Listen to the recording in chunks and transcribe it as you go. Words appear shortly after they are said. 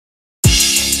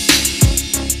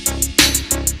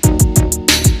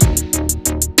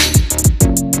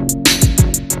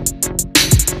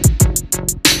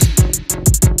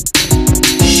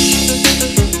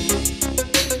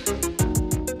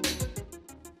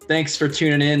Thanks for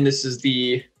tuning in. This is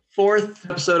the fourth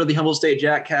episode of the Humboldt State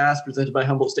JackCast presented by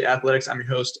Humboldt State Athletics. I'm your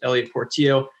host, Elliot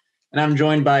Portillo, and I'm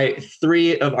joined by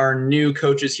three of our new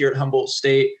coaches here at Humboldt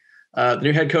State. The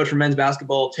new head coach for men's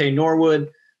basketball, Tae Norwood,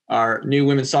 our new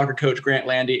women's soccer coach, Grant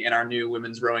Landy, and our new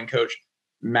women's rowing coach,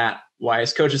 Matt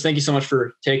Weise. Coaches, thank you so much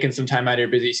for taking some time out of your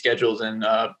busy schedules and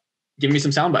giving me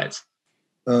some sound bites.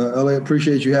 Elliot,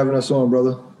 appreciate you having us on,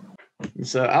 brother.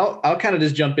 So I'll kind of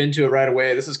just jump into it right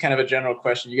away. This is kind of a general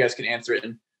question. You guys can answer it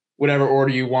in whatever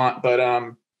order you want.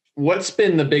 But what's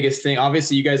been the biggest thing?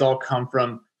 Obviously, you guys all come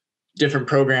from different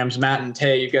programs. Matt and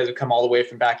Tae, you guys have come all the way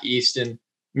from back east in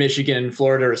Michigan and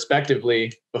Florida,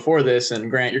 respectively, before this.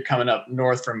 And Grant, you're coming up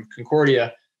north from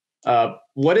Concordia.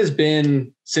 What has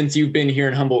been, since you've been here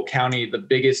in Humboldt County, the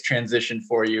biggest transition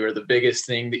for you or the biggest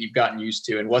thing that you've gotten used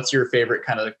to? And what's your favorite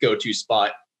kind of go-to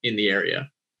spot in the area?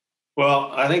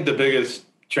 Well, I think the biggest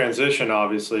transition,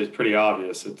 obviously, is pretty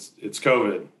obvious. It's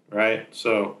COVID, right?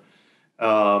 So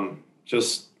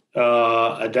just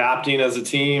adapting as a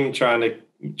team, trying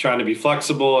to be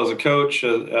flexible as a coach,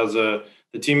 the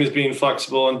team is being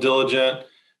flexible and diligent,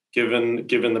 given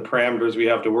the parameters we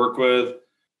have to work with.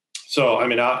 So, I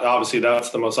mean, obviously, that's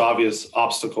the most obvious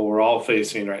obstacle we're all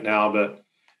facing right now. But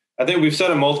I think we've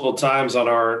said it multiple times in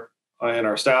our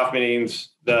staff meetings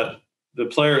that the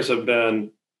players have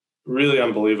been really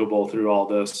unbelievable through all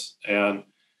this, and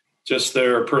just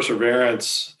their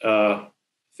perseverance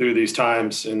through these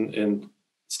times and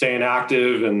staying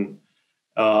active and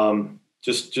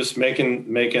just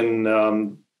making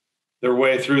their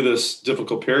way through this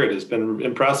difficult period has been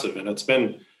impressive, and it's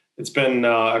been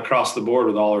across the board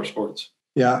with all our sports.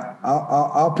 Yeah,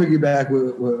 I'll piggyback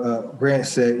with what Grant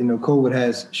said. You know, COVID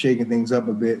has shaken things up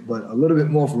a bit, but a little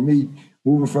bit more for me,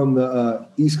 moving from the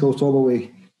East Coast all the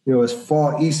way, you know, as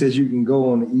far east as you can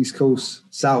go on the East Coast,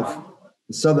 south,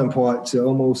 the southern part, to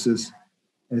almost as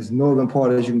northern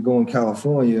part as you can go in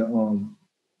California.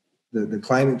 The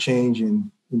climate change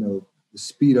and, you know, the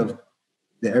speed of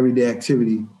the everyday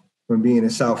activity from being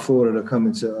in South Florida to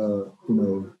coming to,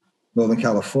 Northern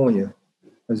California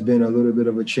has been a little bit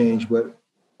of a change, but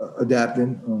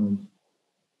adapting.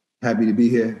 Happy to be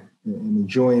here and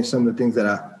enjoying some of the things that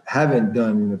I haven't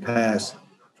done in the past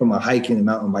from a hiking and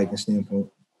mountain biking standpoint.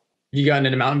 You gotten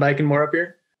into mountain biking more up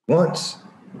here? Once.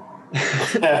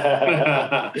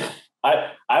 I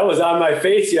was on my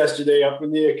face yesterday up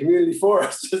in the community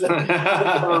forest on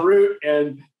a route,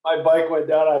 and my bike went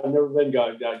down. I've never been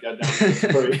got down to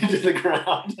the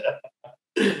ground.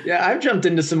 Yeah, I've jumped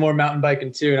into some more mountain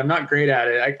biking too, and I'm not great at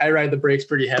it. I ride the brakes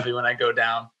pretty heavy when I go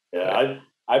down. Yeah,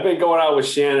 I've been going out with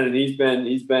Shannon, and he's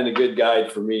been a good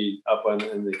guide for me up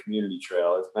in the community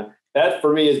trail. That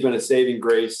for me has been a saving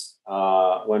grace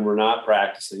when we're not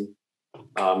practicing.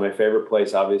 My favorite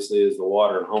place, obviously, is the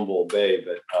water in Humboldt Bay,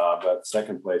 but the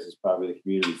second place is probably the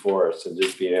community forest, and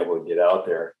just being able to get out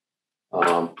there.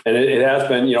 And it has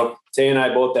been, you know, Tae and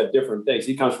I both have different things.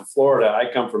 He comes from Florida.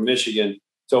 I come from Michigan.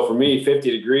 So for me,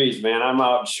 50 degrees, man, I'm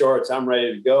out in shorts. I'm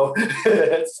ready to go.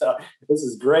 This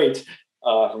is great.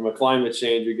 From a climate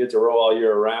change, we get to row all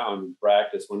year round and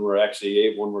practice when we're actually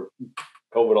able,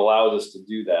 COVID allows us to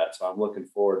do that. So I'm looking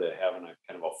forward to having a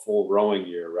kind of a full rowing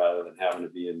year rather than having to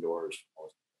be indoors.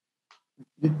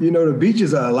 You know, the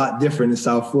beaches are a lot different in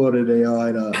South Florida than they are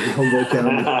in Humboldt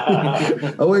County.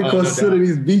 I wouldn't consider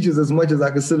these beaches as much as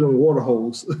I consider them water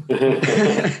holes.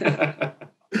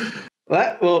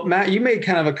 Well, Matt, you made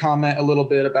kind of a comment a little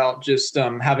bit about just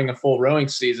having a full rowing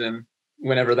season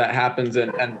whenever that happens.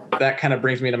 And that kind of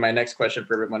brings me to my next question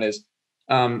for everyone is,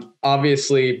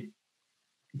 obviously,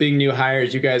 being new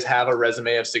hires, you guys have a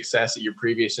resume of success at your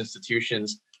previous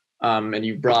institutions, and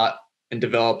you brought and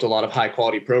developed a lot of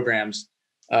high-quality programs.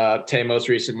 Tae, most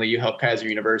recently, you helped Kaiser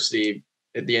University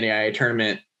at the NAIA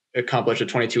tournament accomplish a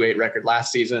 22-8 record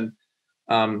last season.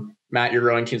 Matt, your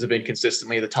rowing teams have been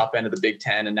consistently at the top end of the Big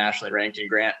Ten and nationally ranked. And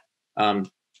Grant,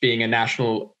 being a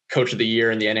national coach of the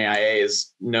year in the NAIA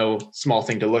is no small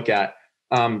thing to look at.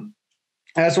 I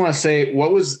just want to say,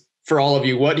 for all of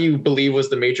you, what do you believe was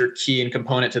the major key and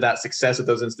component to that success at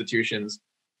those institutions?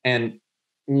 And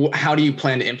how do you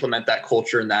plan to implement that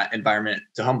culture and that environment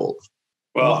to Humboldt?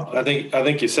 Well, I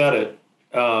think you said it.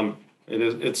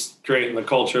 It's creating the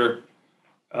culture,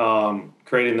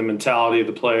 creating the mentality of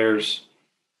the players.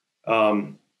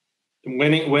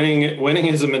 Winning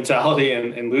is a mentality,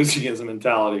 and losing is a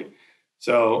mentality.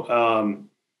 So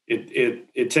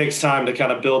it takes time to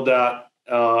kind of build that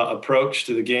approach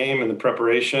to the game and the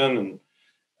preparation,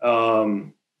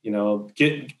 and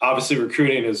obviously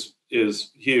recruiting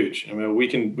is huge. I mean, we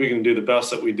can do the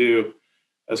best that we do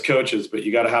as coaches, but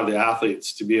you got to have the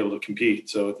athletes to be able to compete.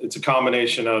 So it's a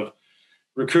combination of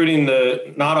recruiting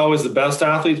not always the best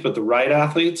athletes, but the right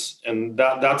athletes. And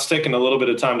that's taken a little bit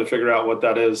of time to figure out what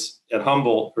that is at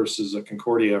Humboldt versus a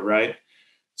Concordia. Right.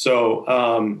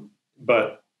 So,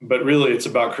 but really it's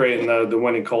about creating the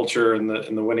winning culture and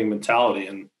the winning mentality.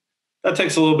 And that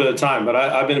takes a little bit of time, but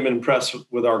I've been impressed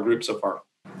with our group so far.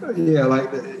 Yeah,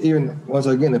 like even once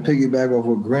again to piggyback off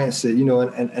what Grant said, you know,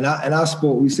 and in our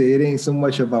sport we say it ain't so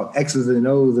much about X's and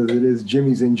O's as it is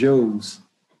Jimmys and Joes.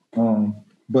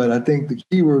 But I think the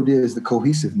key word is the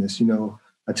cohesiveness. You know,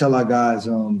 I tell our guys,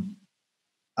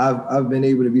 I've been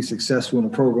able to be successful in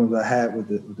the programs I had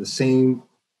with the same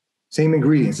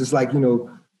ingredients. It's like, you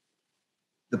know,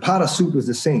 the pot of soup is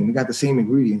the same. We got the same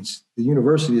ingredients. The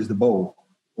university is the bowl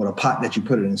or the pot that you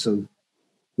put it in. So,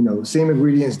 you know, same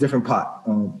ingredients, different pot.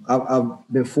 I've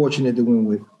been fortunate to win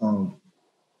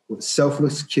with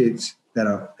selfless kids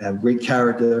that have great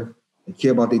character, they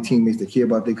care about their teammates, they care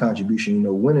about their contribution. You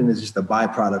know, winning is just a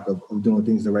byproduct of doing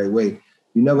things the right way.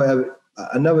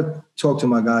 I never talk to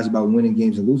my guys about winning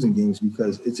games and losing games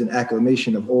because it's an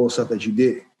acclamation of all stuff that you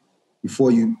did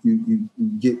before you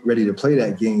get ready to play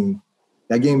that game.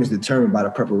 That game is determined by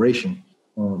the preparation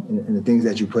and the things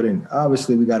that you put in.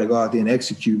 Obviously, we got to go out there and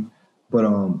execute. But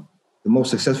the most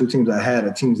successful teams I had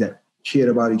are teams that cared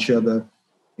about each other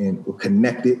and were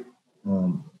connected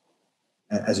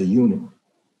as a unit,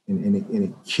 and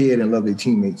it cared and loved their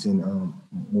teammates. And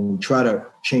when we try to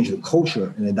change the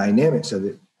culture and the dynamics of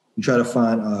it, we try to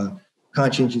find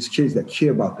conscientious kids that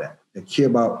care about that care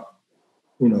about,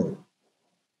 you know,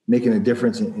 making a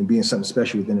difference and being something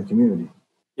special within the community.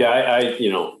 Yeah,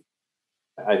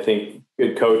 I think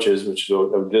good coaches, which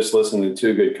I'm just listening to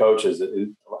two good coaches,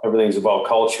 everything's about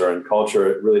culture, and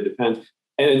culture, it really depends.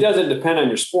 And it doesn't depend on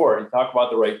your sport. You talk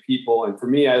about the right people. And for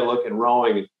me, I look in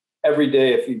rowing every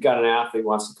day. If you've got an athlete who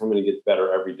wants to come in and get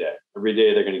better every day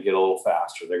they're going to get a little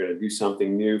faster. They're going to do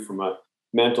something new from a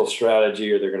mental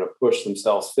strategy, or they're going to push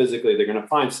themselves physically. They're going to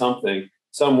find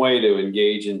some way to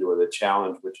engage into the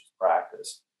challenge, which is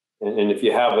practice. And if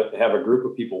you have a group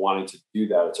of people wanting to do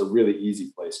that, it's a really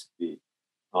easy place to be.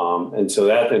 And so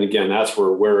that's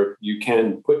where you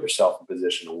can put yourself in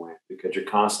position to win, because you're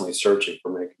constantly searching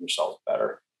for making yourself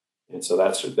better. And so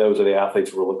those are the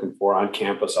athletes we're looking for on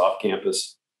campus, off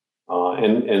campus.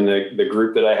 And the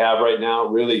group that I have right now,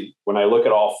 really, when I look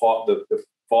at the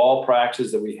fall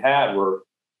practices that we had were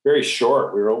very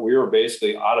short. We were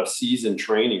basically out of season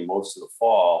training most of the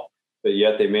fall, but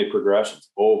yet they made progressions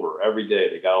over every day.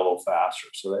 They got a little faster.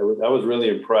 So I was really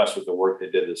impressed with the work they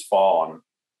did this fall. And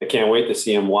I can't wait to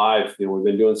see them live. You know, we've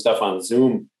been doing stuff on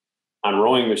Zoom on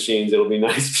rowing machines. It'll be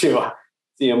nice to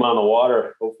see them on the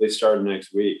water, hopefully starting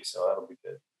next week. So that'll be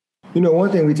good. You know,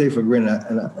 one thing we take for granted,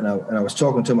 and I was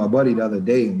talking to my buddy the other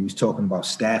day, and he was talking about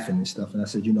staffing and stuff. And I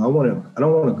said, you know, I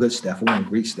don't want a good staff. I want a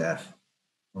great staff.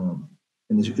 And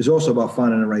it's also about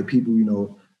finding the right people. You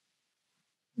know,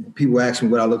 people ask me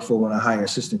what I look for when I hire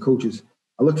assistant coaches.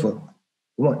 I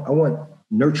want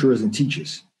nurturers and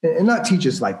teachers, and not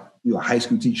teachers like you're a high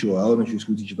school teacher or elementary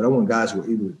school teacher, but I want guys who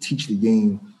are able to teach the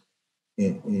game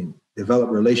and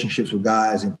develop relationships with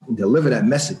guys and deliver that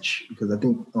message. Because I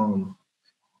think,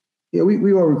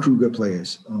 we all recruit good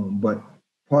players, but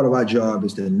part of our job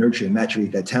is to nurture and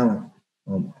maturate that talent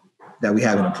that we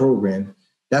have in the program.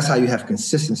 That's how you have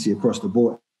consistency across the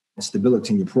board and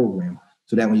stability in your program,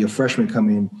 so that when your freshmen come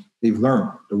in, they've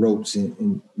learned the ropes,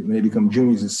 and when they become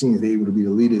juniors and seniors, they're able to be the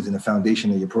leaders and the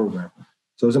foundation of your program.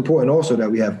 So it's important also that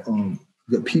we have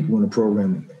good people in the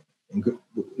program, and good,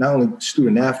 not only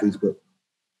student athletes, but,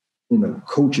 you know,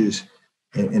 coaches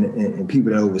and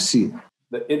people that oversee it.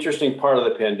 The interesting part of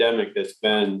the pandemic that's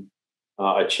been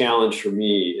a challenge for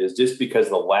me is just because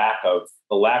the lack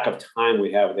of time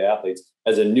we have with the athletes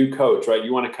as a new coach, right?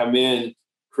 You want to come in,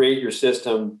 create your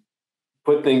system,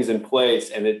 put things in place,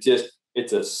 and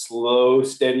it's a slow,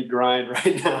 steady grind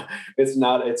right now. It's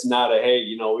not a, hey,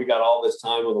 you know, we got all this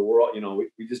time in the world, you know,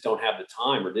 we just don't have the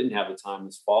time or didn't have the time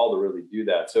this fall to really do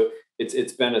that. So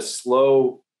it's been a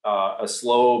slow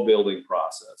building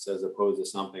process, as opposed to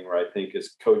something where I think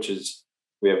as coaches,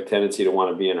 we have a tendency to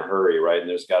want to be in a hurry, right? And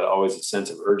there's got always a sense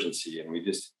of urgency. And we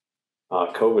just,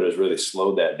 COVID has really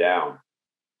slowed that down.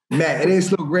 Matt, it ain't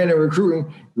slow Grant in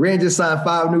recruiting. Grant just signed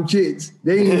 5 new kids.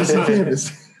 They ain't even see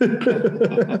campus.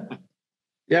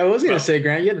 Yeah, I was going to say,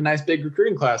 Grant, you had a nice big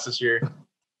recruiting class this year.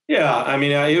 Yeah, I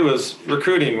mean,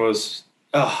 recruiting was,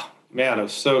 it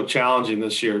was so challenging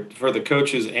this year for the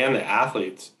coaches and the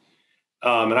athletes.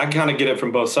 And I kind of get it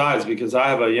from both sides, because I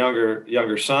have a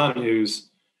younger son who's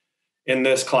in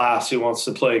this class who wants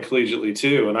to play collegiately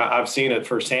too. And I've seen it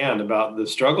firsthand about the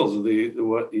struggles of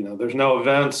there's no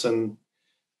events. And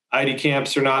ID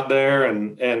camps are not there.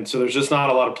 And so there's just not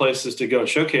a lot of places to go and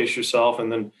showcase yourself.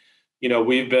 And then,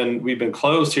 we've been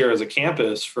closed here as a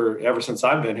campus ever since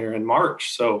I've been here in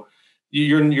March. So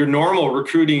your normal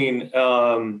recruiting,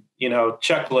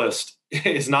 checklist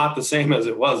is not the same as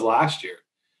it was last year.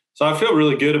 So I feel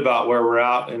really good about where we're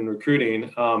at in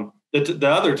recruiting. The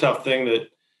other tough thing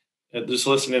that just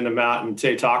listening to Matt and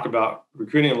Tae talk about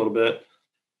recruiting a little bit,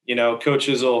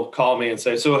 coaches will call me and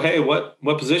say, so, hey, what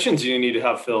positions do you need to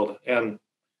have filled? And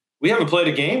we haven't played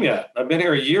a game yet. I've been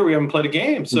here a year. We haven't played a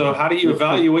game. So how do you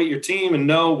evaluate your team and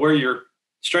know where your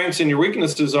strengths and your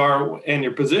weaknesses are and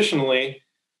your positionally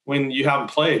when you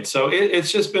haven't played? So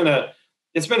it's been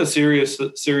a serious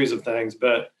series of things,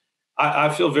 but I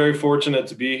feel very fortunate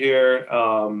to be here.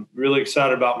 Really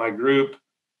excited about my group.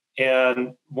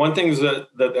 And one thing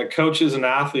that coaches and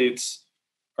athletes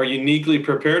are uniquely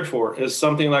prepared for is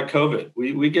something like COVID.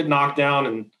 We get knocked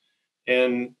down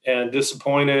and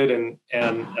disappointed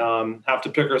and have to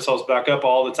pick ourselves back up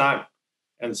all the time.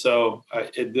 And so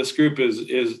this group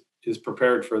is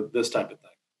prepared for this type of thing.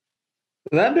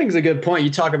 That brings a good point.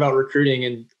 You talk about recruiting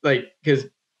and because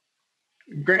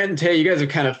Grant and Tae, you guys have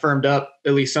kind of firmed up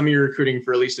at least some of your recruiting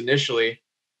for at least initially.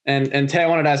 And Tae, I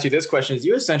wanted to ask you this question: is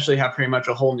you essentially have pretty much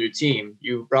a whole new team.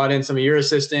 You brought in some of your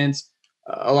assistants.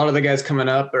 A lot of the guys coming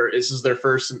up, or this is their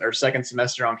first or second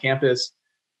semester on campus.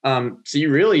 So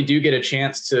you really do get a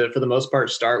chance to, for the most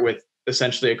part, start with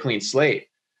essentially a clean slate.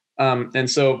 And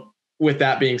so with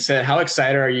that being said, how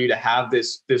excited are you to have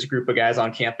this group of guys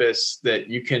on campus that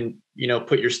you can,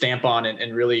 put your stamp on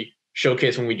and really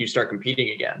showcase when we do start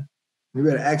competing again? You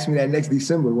better ask me that next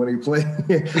December when they play. I'll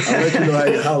let you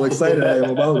know how excited I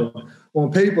am about them.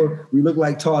 On paper, we look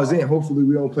like Tarzan. Hopefully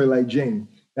we don't play like Jane.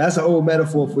 That's an old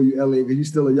metaphor for you, Elliot, because you're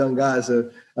still a young guy.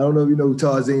 So I don't know if you know who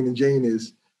Tarzan and Jane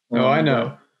is. I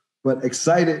know. But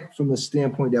excited from the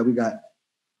standpoint that we got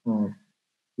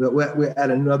we're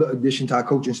at another addition to our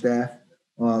coaching staff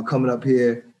coming up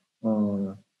here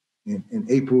in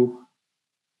April.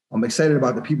 I'm excited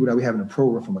about the people that we have in the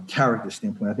program from a character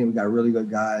standpoint. I think we got really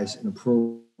good guys in the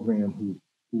program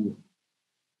who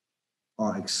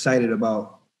are excited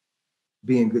about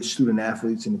being good student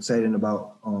athletes and excited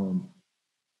about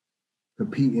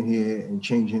competing here and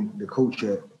changing the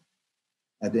culture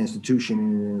at the institution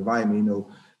and the environment.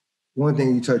 One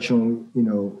thing you touch on,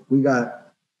 we'll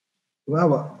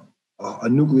have a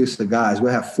nucleus of guys.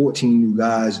 We'll have 14 new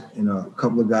guys and a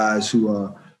couple of guys who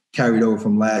are carried over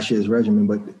from last year's regimen.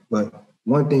 But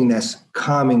one thing that's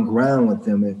common ground with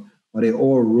them are they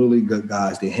all really good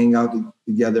guys. They hang out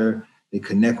together. They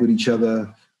connect with each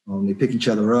other. They pick each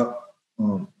other up.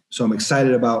 So I'm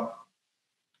excited about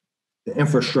the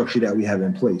infrastructure that we have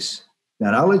in place.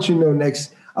 Now, I'll let you know in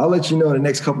the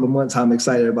next couple of months how I'm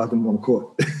excited about them on the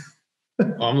court.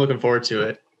 Well, I'm looking forward to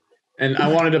it. And I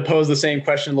wanted to pose the same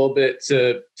question a little bit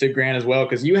to Grant as well,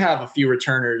 because you have a few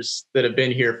returners that have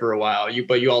been here for a while.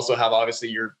 But you also have obviously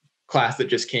your class that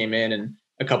just came in and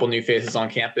a couple new faces on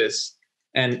campus.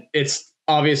 And it's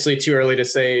obviously too early to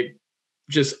say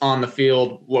just on the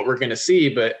field what we're going to see,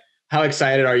 but how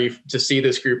excited are you to see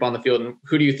this group on the field? And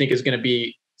who do you think is going to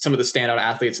be some of the standout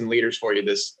athletes and leaders for you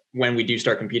when we do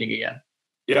start competing again?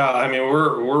 Yeah, I mean,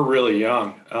 we're really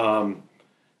young.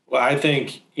 Well, I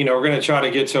think, we're going to try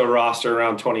to get to a roster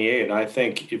around 28. And I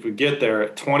think if we get there,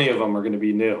 20 of them are going to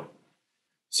be new.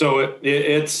 So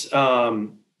it's a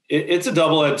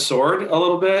double-edged sword a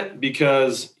little bit,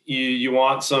 because you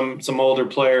want some older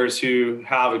players who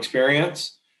have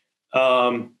experience.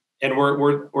 And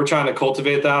we're trying to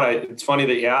cultivate that. It's funny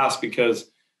that you asked, because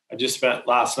I just spent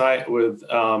last night with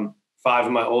 5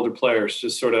 of my older players,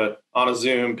 just sort of on a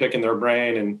Zoom, picking their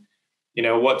brain and,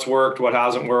 what's worked, what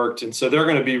hasn't worked. And so they're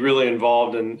going to be really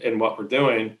involved in what we're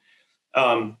doing.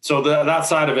 So that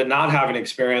side of it, not having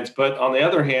experience, but on the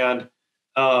other hand,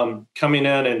 coming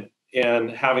in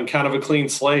and having kind of a clean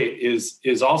slate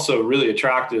is also really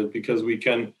attractive, because we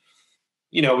can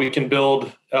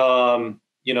build,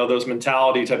 those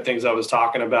mentality type things I was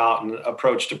talking about, and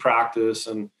approach to practice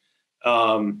and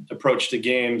approach to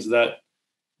games that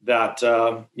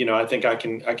I think I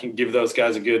can give those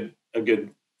guys a good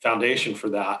foundation for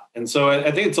that. And so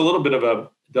I think it's a little bit of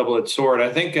a double-edged sword.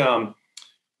 I think, a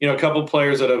couple of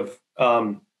players that have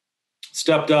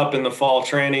stepped up in the fall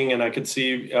training, and I could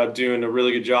see doing a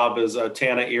really good job, is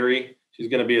Tana Erie. She's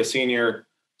going to be a senior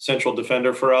central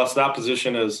defender for us. That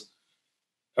position is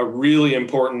a really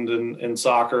important in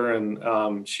soccer,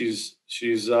 and she's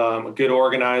a good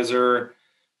organizer,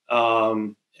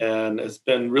 and it's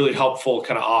been really helpful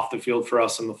kind of off the field for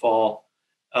us in the fall.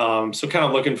 So kind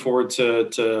of looking forward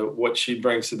to what she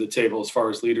brings to the table as far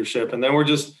as leadership. And then we're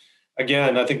just,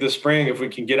 again, I think this spring, if we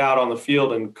can get out on the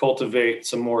field and cultivate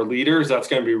some more leaders, that's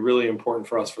going to be really important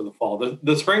for us for the fall.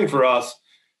 The spring for us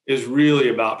is really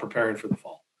about preparing for the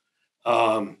fall.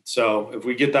 So if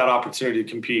we get that opportunity to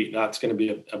compete, that's going to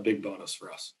be a big bonus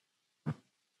for us.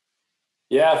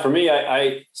 Yeah, for me,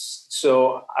 my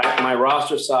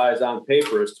roster size on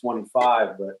paper is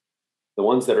 25, but the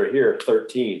ones that are here are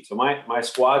 13. So my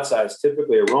squad size,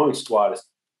 typically a rowing squad, is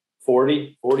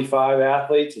 40, 45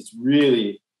 athletes. It's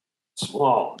really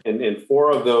small, and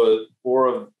four of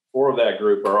that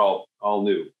group are all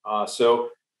new. So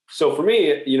for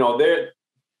me, they're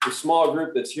the small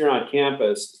group that's here on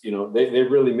campus. They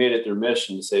really made it their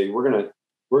mission to say we're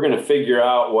gonna figure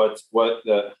out what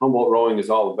the Humboldt rowing is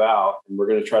all about, and we're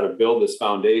gonna try to build this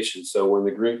foundation. So when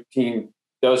the group team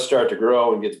does start to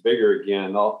grow and gets bigger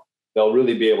again, they'll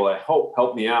really be able to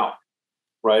help me out,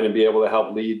 right, and be able to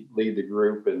help lead the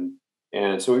group.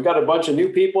 And so we've got a bunch of new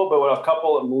people, but with a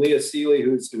couple of Malia Seeley,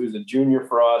 who's a junior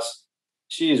for us,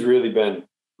 she's really been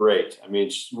great. I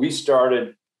mean, we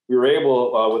were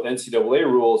able with NCAA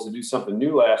rules to do something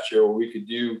new last year where we could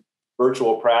do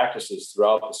virtual practices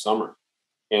throughout the summer.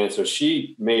 And so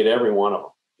she made every one of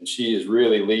them, and she is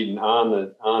really leading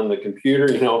on the computer,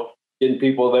 getting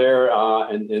people there.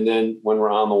 And then when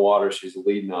we're on the water, she's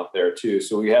leading out there too.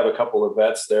 So we have a couple of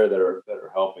vets there that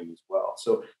are helping as well.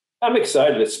 So I'm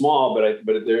excited. It's small, but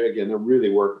they're really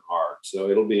working hard. So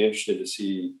it'll be interesting to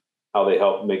see how they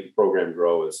help make the program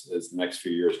grow as the next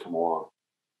few years come along.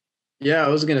 Yeah, I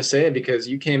was going to say it because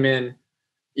you came in,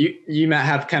 you might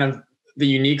have kind of the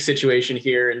unique situation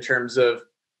here in terms of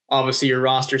obviously your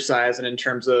roster size, and in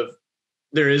terms of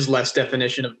there is less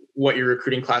definition of what your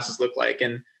recruiting classes look like.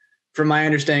 And from my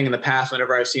understanding in the past,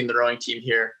 whenever I've seen the rowing team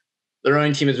here, the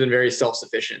rowing team has been very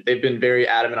self-sufficient. They've been very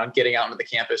adamant on getting out into the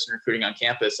campus and recruiting on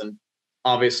campus. And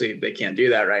obviously they can't do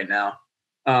that right now.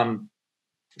 Kind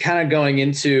of going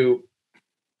into,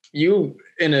 you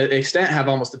in an extent have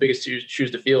almost the biggest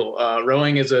shoes to fill.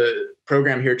 Rowing as a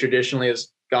program here traditionally has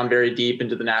gone very deep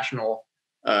into the national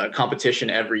competition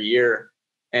every year.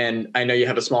 And I know you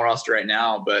have a small roster right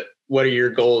now, but what are your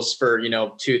goals for,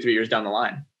 2-3 years down the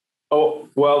line? Oh,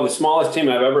 well, the smallest team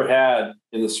I've ever had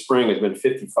in the spring has been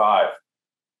 55.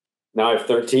 Now I have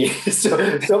 13. So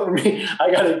for me,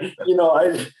 I got to,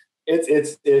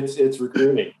 it's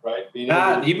recruiting, right?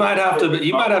 Matt, you might have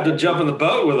to jump in the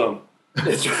boat with them.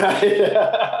 That's right.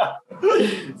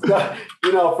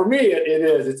 So, for me, it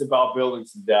is. It's about building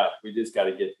some depth. We just got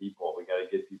to get people. We got to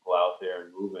get people out there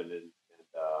and moving, and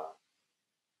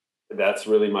that's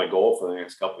really my goal for the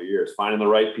next couple of years. Finding the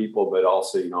right people, but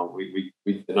also, we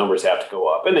the numbers have to go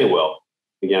up, and they will.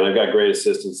 Again, I've got great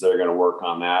assistants that are going to work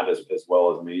on that as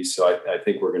well as me. So I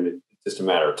think we're going to, just a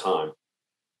matter of time.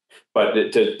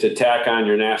 But to tack on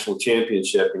your national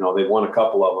championship, they've won a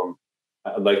couple of them.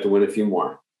 I'd like to win a few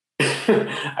more.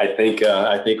 I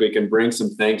think we can bring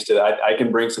some things to that. I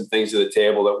can bring some things to the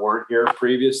table that weren't here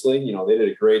previously. They did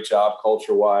a great job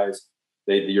culture-wise.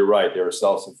 You're right. They were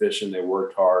self-sufficient. They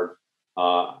worked hard.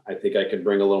 I think I can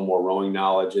bring a little more rowing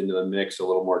knowledge into the mix, a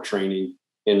little more training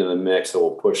into the mix that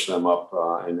will push them up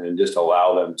and just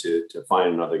allow them to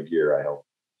find another gear, I hope.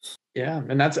 Yeah.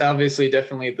 And that's obviously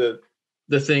definitely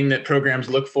the thing that programs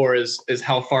look for is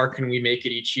how far can we make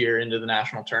it each year into the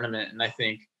national tournament. And I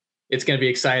think it's going to be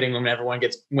exciting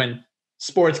when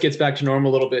sports gets back to normal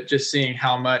a little bit, just seeing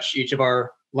how much each of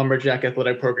our lumberjack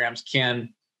athletic programs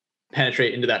can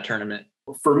penetrate into that tournament.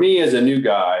 For me as a new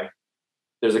guy,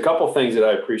 there's a couple of things that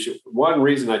I appreciate. One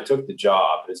reason I took the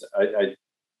job is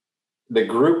the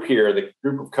group here, the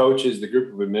group of coaches, the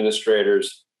group of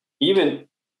administrators, even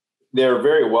they're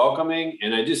very welcoming.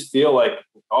 And I just feel like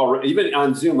even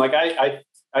on Zoom, like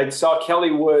I saw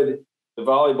Kelly Wood, the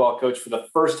volleyball coach, for the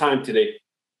first time today,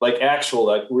 like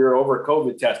we were over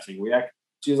COVID testing.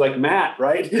 She was like, Matt,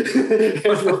 right?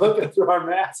 As we're looking through our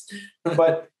masks.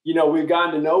 But, we've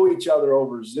gotten to know each other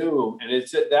over Zoom. And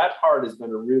that part has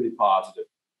been a really positive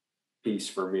piece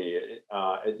for me.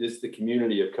 It's the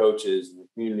community of coaches and the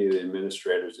community of the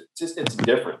administrators. It's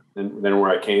different than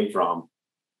where I came from.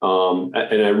 And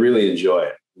I really enjoy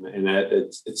it. And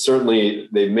it's certainly,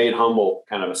 they've made Humboldt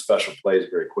kind of a special place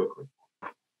very quickly.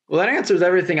 Well, that answers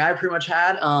everything I pretty much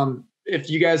had.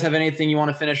 If you guys have anything you want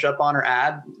to finish up on or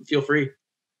add, feel free.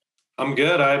 I'm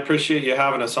good. I appreciate you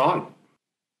having us on.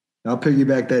 I'll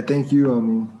piggyback that. Thank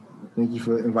you. Thank you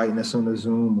for inviting us on the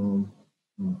Zoom.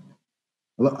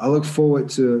 I look forward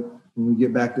to when we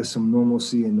get back to some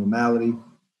normalcy and normality,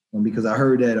 because I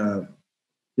heard that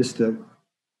just the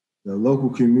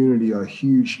local community are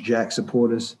huge Jack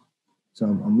supporters. So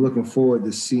I'm looking forward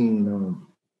to seeing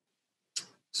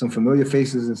some familiar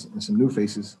faces and some new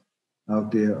faces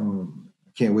out there.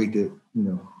 can't wait to,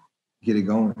 get it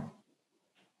going.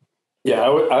 Yeah,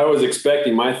 I was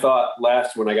expecting. My thought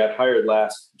when I got hired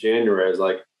last January, I was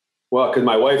like, well, because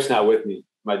my wife's not with me.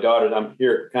 My daughter, I'm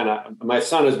here my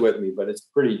son is with me, but it's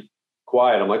pretty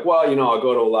quiet. I'm like, well, I'll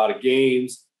go to a lot of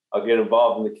games. I'll get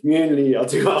involved in the community. I'll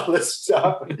do all this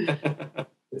stuff.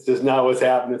 It's just not what's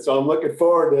happening. So I'm looking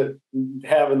forward to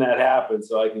having that happen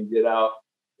so I can get out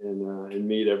and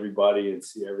meet everybody and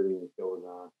see everything that's going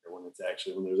on when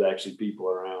there's actually people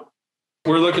around.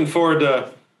 We're looking forward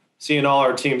to seeing all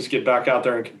our teams get back out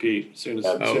there and compete as soon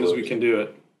as we can do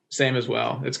it. Same as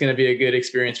well. It's going to be a good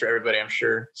experience for everybody, I'm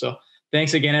sure. So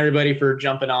thanks again, everybody, for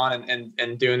jumping on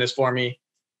and doing this for me.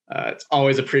 It's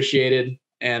always appreciated,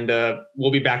 and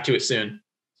we'll be back to it soon.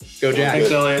 Go Jack.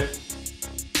 Thanks, Elliot.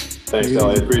 Thanks,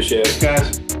 Elliot. Appreciate it.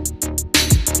 Thanks, guys.